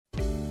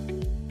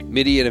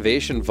MIDI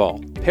Innovation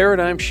Vault,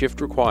 Paradigm Shift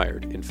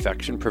Required,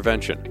 Infection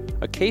Prevention,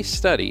 a case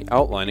study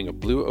outlining a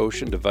blue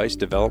ocean device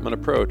development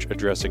approach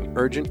addressing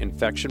urgent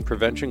infection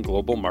prevention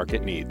global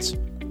market needs.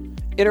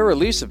 In a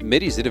release of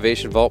MIDI's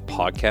Innovation Vault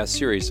podcast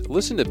series,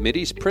 listen to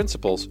MIDI's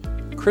principals,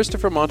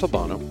 Christopher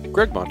Montalbano,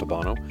 Greg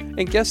Montalbano,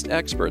 and guest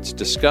experts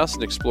discuss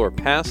and explore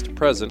past,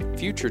 present,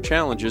 future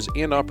challenges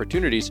and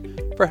opportunities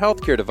for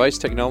healthcare device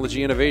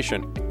technology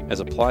innovation as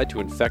applied to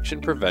infection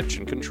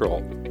prevention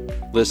control.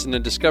 Listen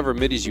and discover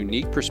MIDI's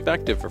unique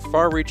perspective for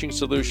far-reaching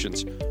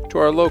solutions to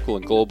our local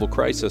and global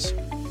crisis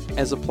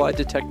as applied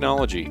to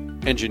technology,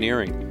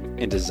 engineering,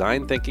 and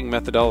design thinking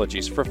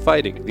methodologies for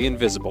fighting the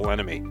invisible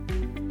enemy.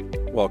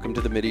 Welcome to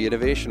the MIDI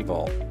Innovation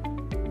Vault.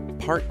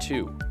 Part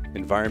 2,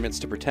 Environments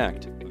to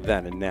Protect,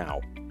 Then and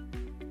Now.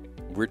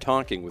 We're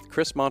talking with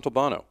Chris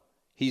Montalbano.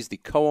 He's the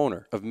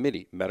co-owner of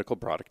MIDI Medical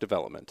Product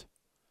Development.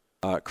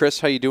 Chris,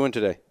 how you doing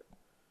today?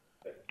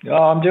 Oh,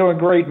 I'm doing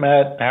great,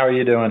 Matt. How are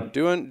you doing?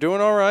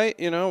 Doing all right.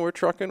 You know, we're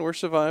trucking, we're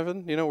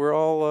surviving. You know, we're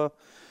all.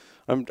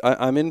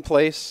 I'm in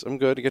place. I'm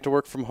good. I get to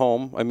work from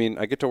home. I mean,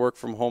 I get to work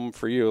from home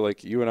for you.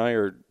 Like you and I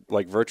are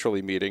like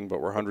virtually meeting,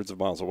 but we're hundreds of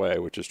miles away,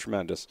 which is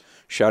tremendous.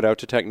 Shout out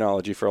to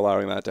technology for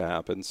allowing that to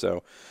happen.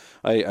 So,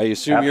 I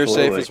assume Absolutely. You're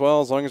safe as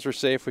well. As long as we're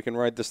safe, we can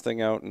ride this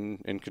thing out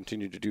and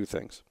continue to do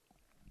things.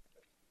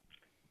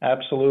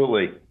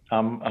 Absolutely.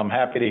 I'm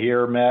happy to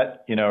hear,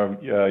 Matt. You know,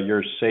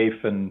 you're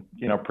safe and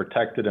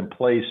protected in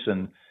place,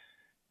 and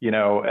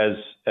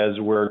as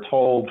we're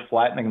told,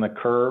 flattening the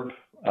curve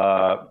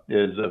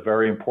is a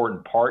very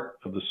important part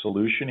of the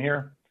solution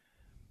here.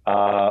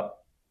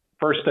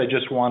 First, I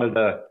just wanted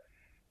to,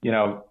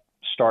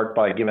 start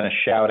by giving a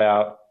shout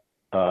out.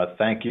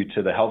 Thank you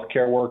to the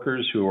healthcare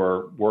workers who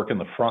are working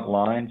the front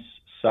lines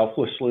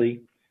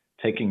selflessly,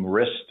 taking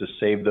risks to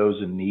save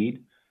those in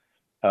need.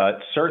 It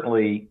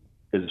certainly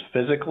is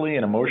physically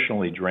and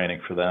emotionally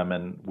draining for them,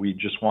 and we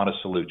just want to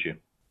salute you.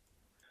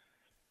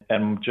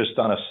 And just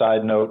on a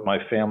side note, my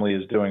family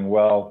is doing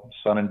well.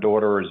 Son and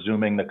daughter are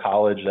Zooming to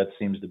college. That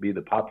seems to be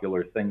the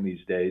popular thing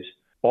these days.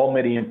 All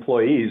MIDI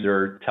employees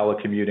are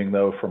telecommuting,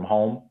 though, from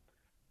home,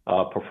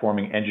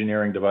 performing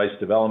engineering device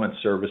development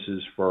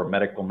services for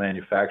medical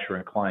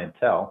manufacturing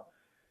clientele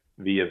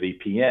via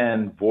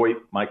VPN, VoIP,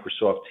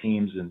 Microsoft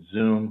Teams, and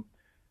Zoom.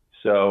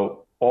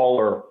 So all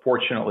are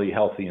fortunately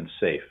healthy and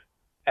safe.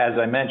 As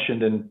I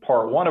mentioned in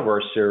part one of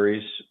our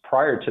series,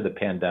 prior to the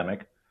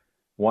pandemic,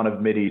 one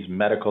of MIDI's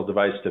medical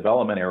device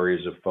development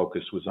areas of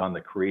focus was on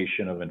the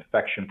creation of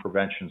infection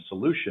prevention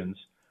solutions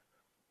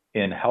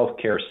in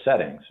healthcare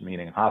settings,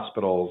 meaning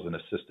hospitals and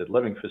assisted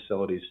living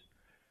facilities.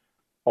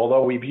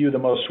 Although we view the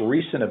most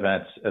recent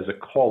events as a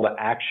call to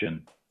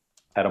action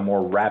at a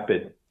more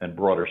rapid and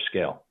broader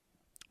scale.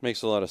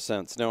 Makes a lot of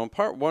sense. Now, in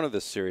part one of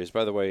this series,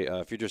 by the way,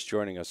 if you're just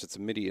joining us, it's a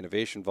MIDI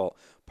Innovation Vault,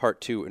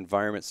 part 2,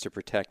 Environments to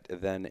Protect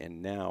Then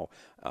and Now.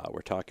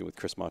 We're talking with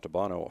Chris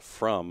Montalbano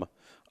from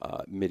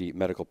MIDI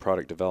Medical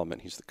Product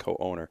Development. He's the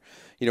co-owner.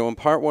 In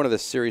part one of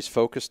this series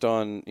focused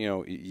on,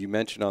 you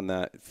mentioned on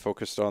that,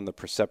 focused on the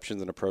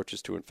perceptions and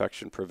approaches to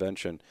infection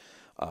prevention,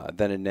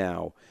 then and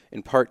now.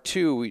 In part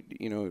 2,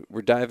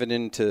 we're diving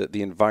into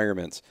the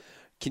environments.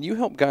 Can you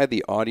help guide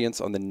the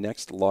audience on the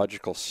next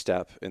logical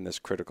step in this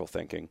critical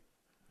thinking?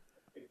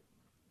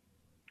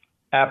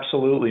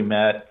 Absolutely,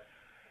 Matt.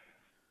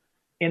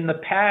 In the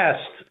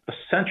past, a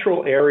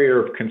central area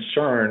of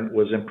concern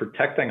was in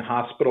protecting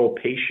hospital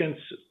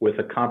patients with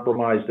a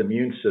compromised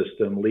immune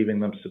system, leaving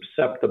them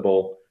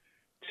susceptible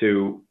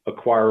to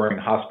acquiring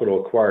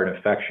hospital-acquired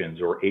infections,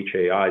 or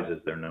HAIs as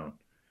they're known.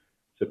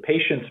 So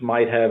patients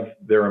might have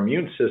their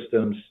immune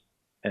systems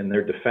and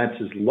their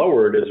defenses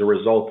lowered as a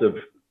result of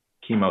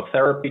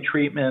chemotherapy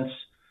treatments,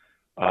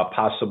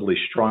 possibly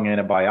strong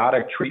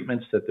antibiotic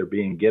treatments that they're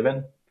being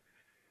given.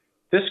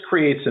 This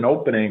creates an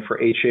opening for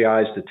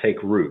HAIs to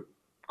take root,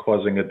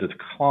 causing a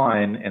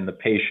decline in the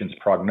patient's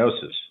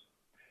prognosis.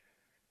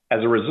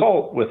 As a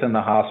result, within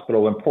the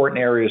hospital, important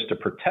areas to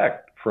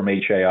protect from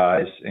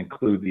HAIs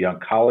include the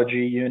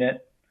oncology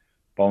unit,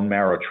 bone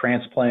marrow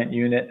transplant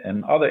unit,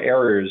 and other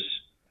areas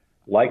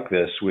like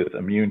this with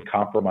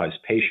immune-compromised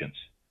patients.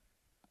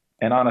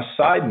 And on a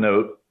side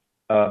note,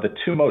 the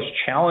two most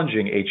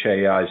challenging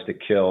HAIs to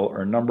kill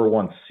are number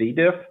 1, C.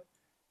 diff,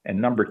 and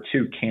number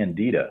 2,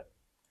 Candida,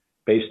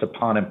 based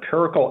upon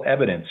empirical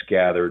evidence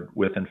gathered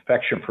with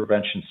infection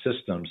prevention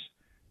systems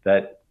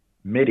that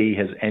MIDI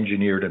has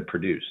engineered and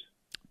produced.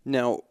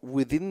 Now,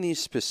 within these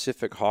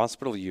specific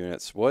hospital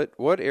units, what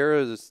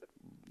areas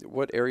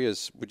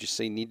would you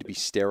say need to be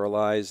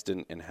sterilized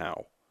and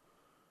how?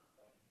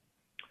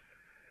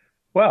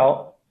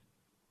 Well,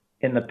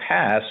 in the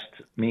past,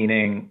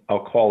 meaning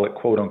I'll call it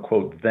quote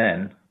unquote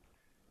then,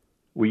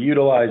 we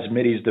utilized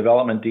MIDI's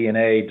development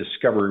DNA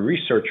discovery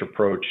research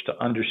approach to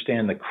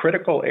understand the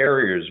critical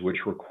areas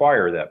which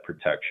require that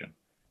protection.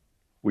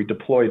 We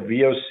deployed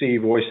VOC,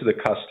 voice of the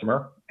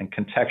customer, and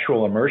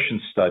contextual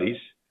immersion studies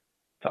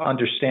to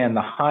understand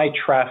the high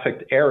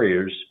trafficked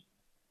areas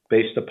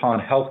based upon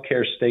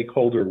healthcare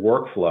stakeholder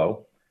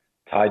workflow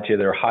tied to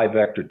their high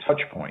vector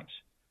touch points.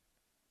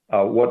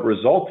 What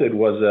resulted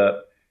was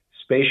a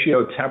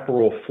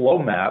spatiotemporal flow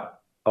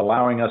map,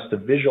 allowing us to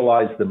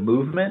visualize the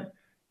movement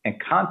and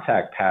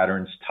contact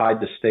patterns tied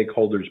to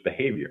stakeholders'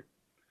 behavior.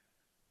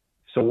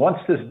 So once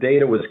this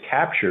data was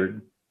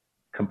captured,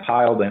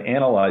 compiled, and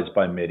analyzed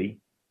by MIDI,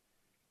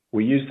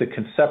 we used the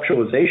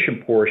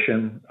conceptualization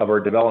portion of our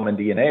development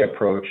DNA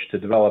approach to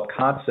develop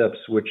concepts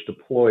which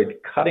deployed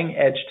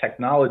cutting-edge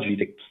technology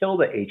to kill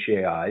the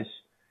HAIs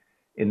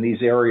in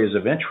these areas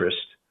of interest,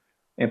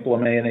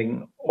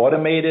 implementing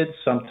automated,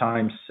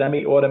 sometimes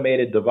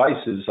semi-automated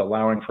devices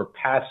allowing for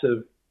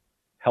passive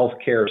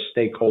healthcare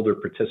stakeholder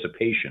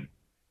participation.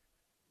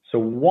 So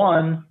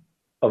one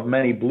of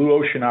many blue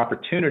ocean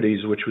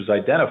opportunities which was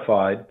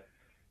identified,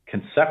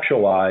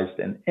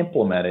 conceptualized, and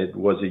implemented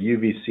was a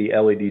UVC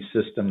LED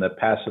system that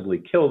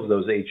passively kills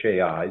those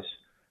HAIs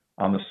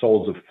on the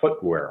soles of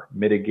footwear,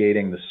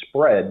 mitigating the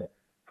spread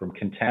from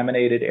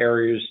contaminated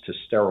areas to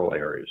sterile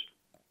areas.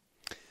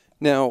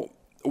 Now,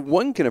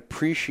 one can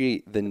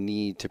appreciate the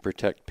need to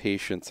protect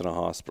patients in a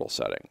hospital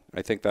setting.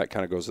 I think that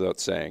kind of goes without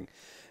saying.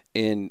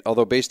 And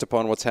although based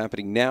upon what's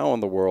happening now in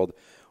the world,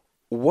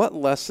 what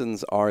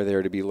lessons are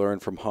there to be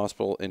learned from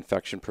hospital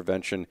infection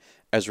prevention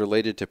as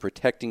related to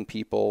protecting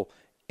people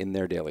in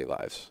their daily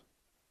lives?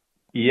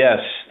 Yes,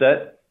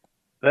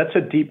 that's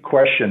a deep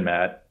question,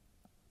 Matt.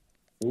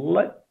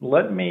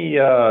 Let me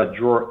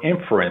draw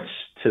inference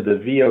to the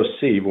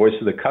VOC, voice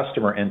of the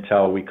customer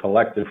intel we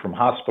collected from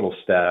hospital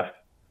staff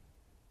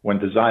when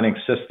designing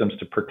systems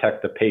to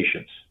protect the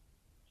patients.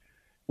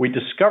 We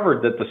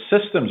discovered that the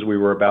systems we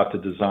were about to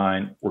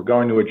design were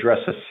going to address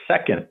a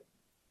second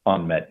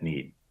unmet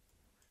need.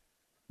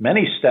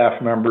 Many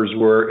staff members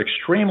were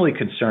extremely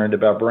concerned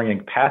about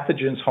bringing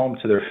pathogens home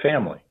to their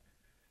family.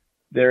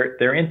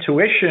 Their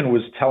intuition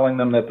was telling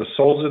them that the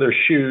soles of their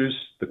shoes,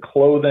 the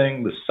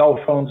clothing, the cell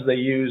phones they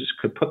use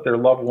could put their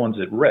loved ones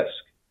at risk.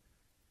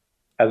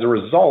 As a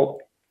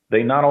result,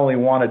 they not only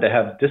wanted to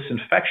have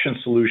disinfection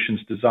solutions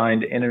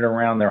designed in and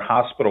around their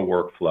hospital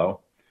workflow,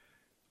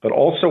 but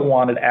also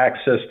wanted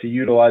access to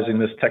utilizing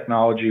this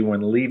technology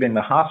when leaving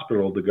the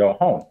hospital to go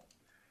home.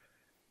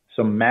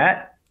 So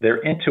Matt,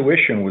 their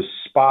intuition was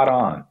spot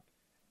on.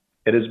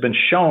 It has been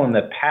shown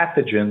that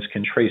pathogens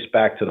can trace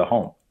back to the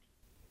home.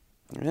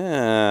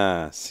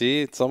 Yeah,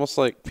 see, it's almost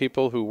like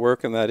people who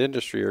work in that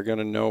industry are going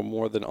to know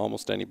more than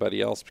almost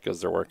anybody else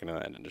because they're working in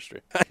that industry.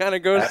 It kind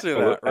of goes through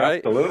that,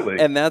 right? Absolutely.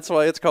 And that's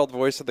why it's called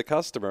voice of the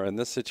customer. In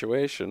this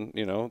situation,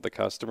 you know, the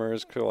customer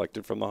is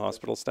collected from the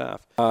hospital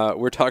staff.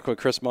 We're talking with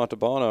Chris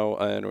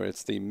Montalbano, and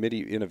it's the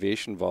MIDI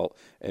Innovation Vault,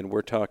 and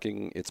we're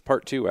talking, it's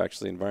part 2,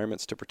 actually,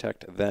 environments to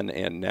protect then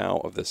and now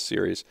of this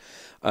series.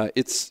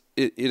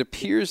 It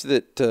appears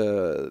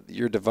that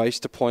your device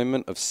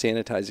deployment of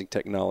sanitizing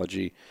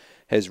technology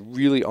has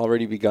really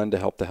already begun to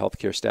help the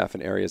healthcare staff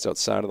in areas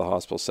outside of the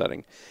hospital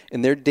setting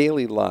in their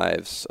daily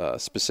lives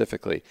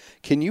specifically.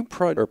 Can you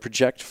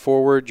project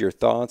forward your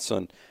thoughts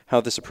on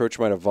how this approach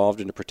might evolve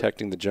into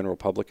protecting the general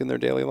public in their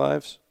daily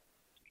lives?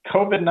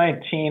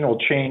 COVID-19 will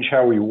change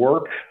how we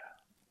work,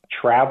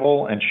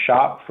 travel, and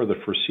shop for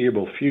the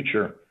foreseeable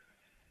future.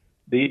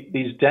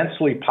 These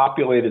densely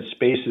populated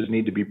spaces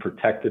need to be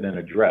protected and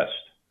addressed.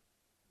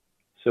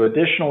 So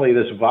additionally,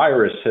 this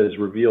virus has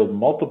revealed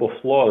multiple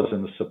flaws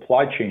in the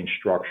supply chain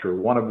structure,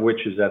 one of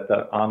which is at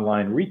the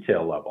online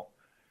retail level,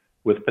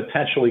 with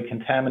potentially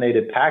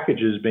contaminated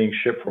packages being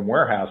shipped from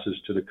warehouses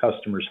to the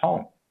customer's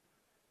home.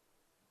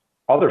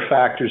 Other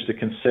factors to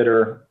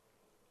consider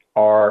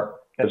are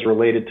as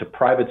related to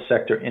private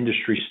sector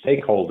industry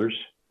stakeholders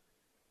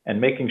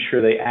and making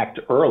sure they act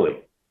early,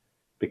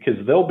 because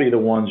they'll be the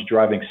ones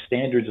driving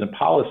standards and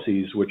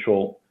policies which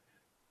will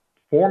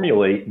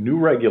formulate new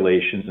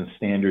regulations and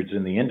standards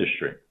in the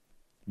industry.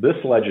 This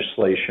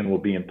legislation will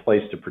be in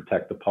place to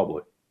protect the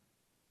public.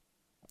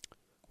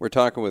 We're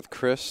talking with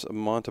Chris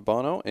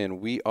Montalbano,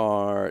 and we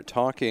are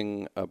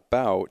talking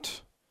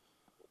about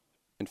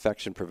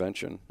infection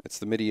prevention. It's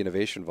the MIDI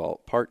Innovation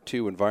Vault, Part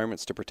 2,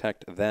 environments to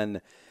protect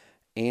then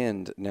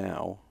and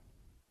now.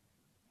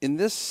 In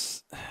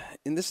this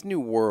new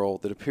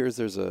world, it appears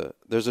there's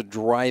a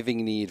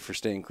driving need for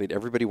staying clean.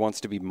 Everybody wants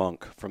to be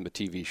Monk from the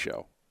TV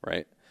show,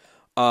 right?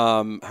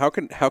 How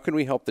can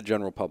we help the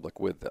general public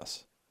with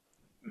this?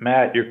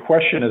 Matt, your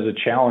question is a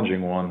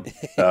challenging one.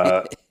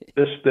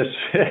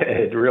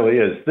 It really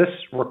is. This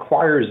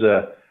requires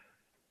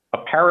a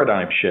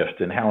paradigm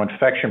shift in how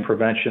infection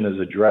prevention is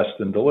addressed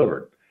and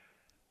delivered.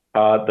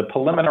 The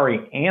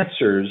preliminary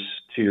answers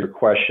to your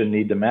question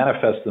need to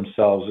manifest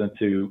themselves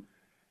into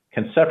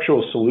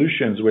conceptual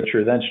solutions, which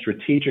are then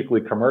strategically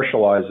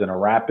commercialized in a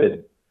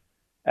rapid,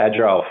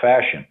 agile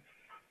fashion.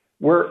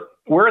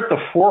 We're at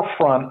the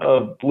forefront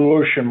of blue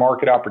ocean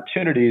market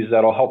opportunities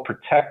that'll help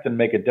protect and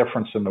make a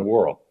difference in the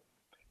world.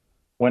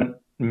 When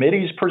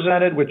MIDI is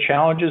presented with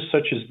challenges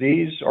such as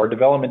these, our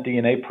development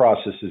DNA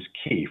process is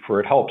key, for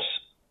it helps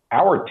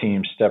our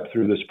team step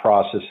through this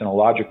process in a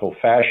logical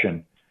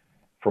fashion,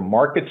 from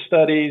market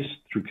studies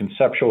through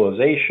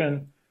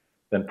conceptualization,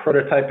 then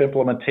prototype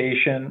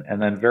implementation,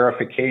 and then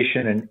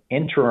verification and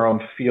interim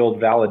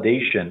field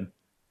validation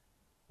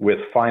with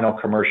final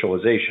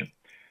commercialization.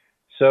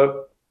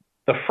 So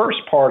the the first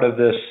part of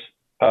this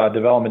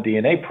development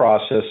DNA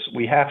process,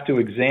 we have to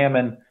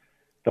examine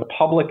the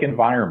public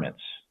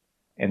environments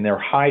and their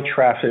high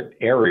traffic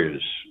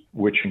areas,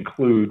 which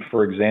include,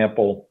 for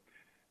example,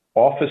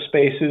 office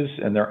spaces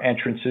and their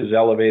entrances,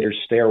 elevators,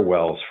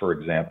 stairwells, for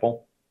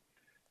example.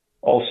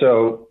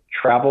 Also,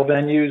 travel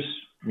venues,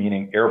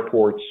 meaning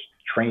airports,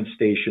 train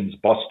stations,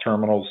 bus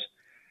terminals,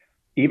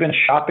 even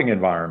shopping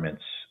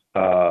environments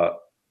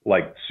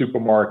like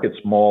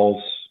supermarkets,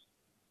 malls,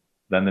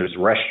 then there's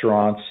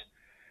restaurants.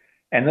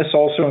 And this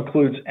also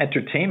includes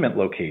entertainment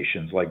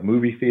locations like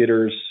movie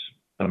theaters,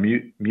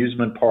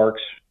 amusement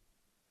parks.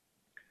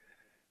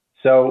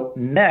 So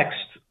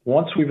next,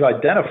 once we've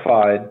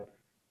identified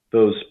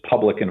those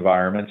public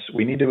environments,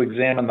 we need to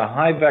examine the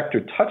high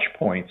vector touch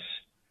points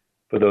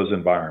for those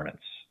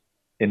environments.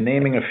 In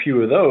naming a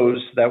few of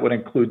those, that would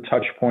include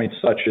touch points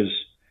such as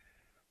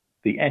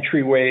the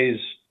entryways,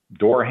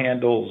 door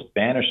handles,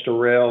 banister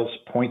rails,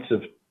 points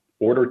of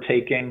order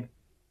taking,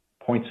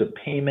 points of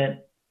payment,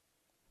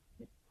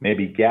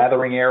 maybe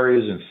gathering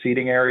areas and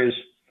seating areas.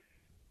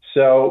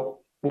 So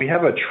we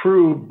have a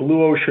true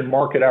blue ocean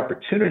market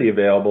opportunity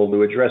available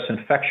to address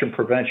infection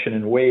prevention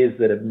in ways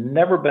that have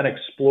never been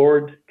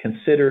explored,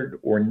 considered,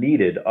 or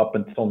needed up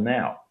until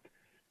now.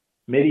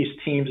 MIDI's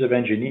teams of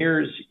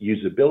engineers,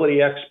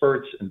 usability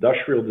experts,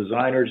 industrial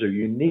designers are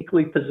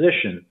uniquely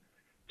positioned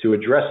to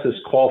address this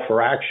call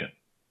for action.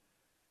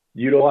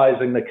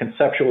 Utilizing the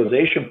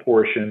conceptualization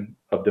portion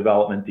of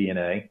development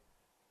DNA,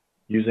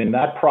 using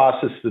that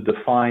process to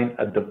define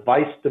a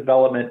device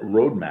development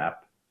roadmap,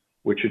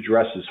 which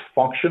addresses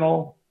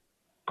functional,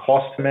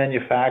 cost to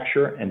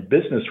manufacture, and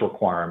business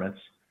requirements,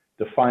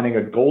 defining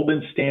a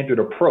golden standard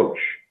approach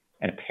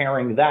and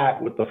pairing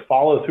that with the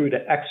follow through to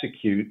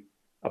execute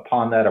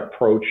upon that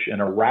approach in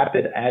a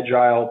rapid,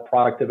 agile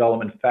product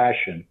development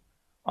fashion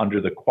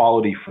under the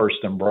quality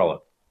first umbrella.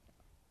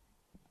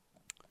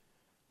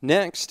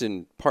 Next,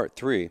 in part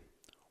 3,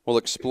 we'll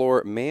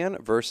explore man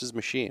versus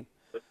machine.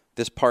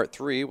 This part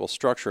 3 will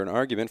structure an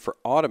argument for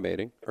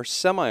automating or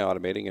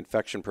semi-automating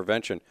infection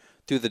prevention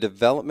through the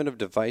development of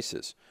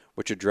devices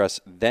which address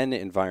then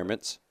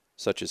environments,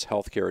 such as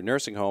healthcare or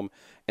nursing home,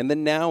 and the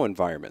now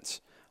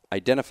environments,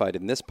 identified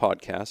in this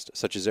podcast,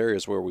 such as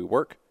areas where we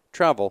work,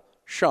 travel,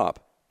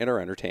 shop, and are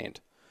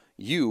entertained.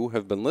 You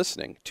have been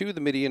listening to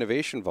the MIDI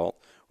Innovation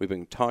Vault. We've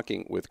been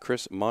talking with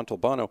Chris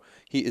Montalbano.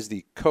 He is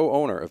the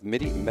co-owner of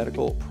MIDI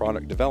Medical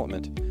Product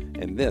Development.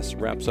 And this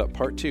wraps up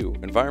part 2,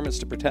 Environments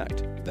to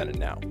Protect, Then and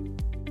Now.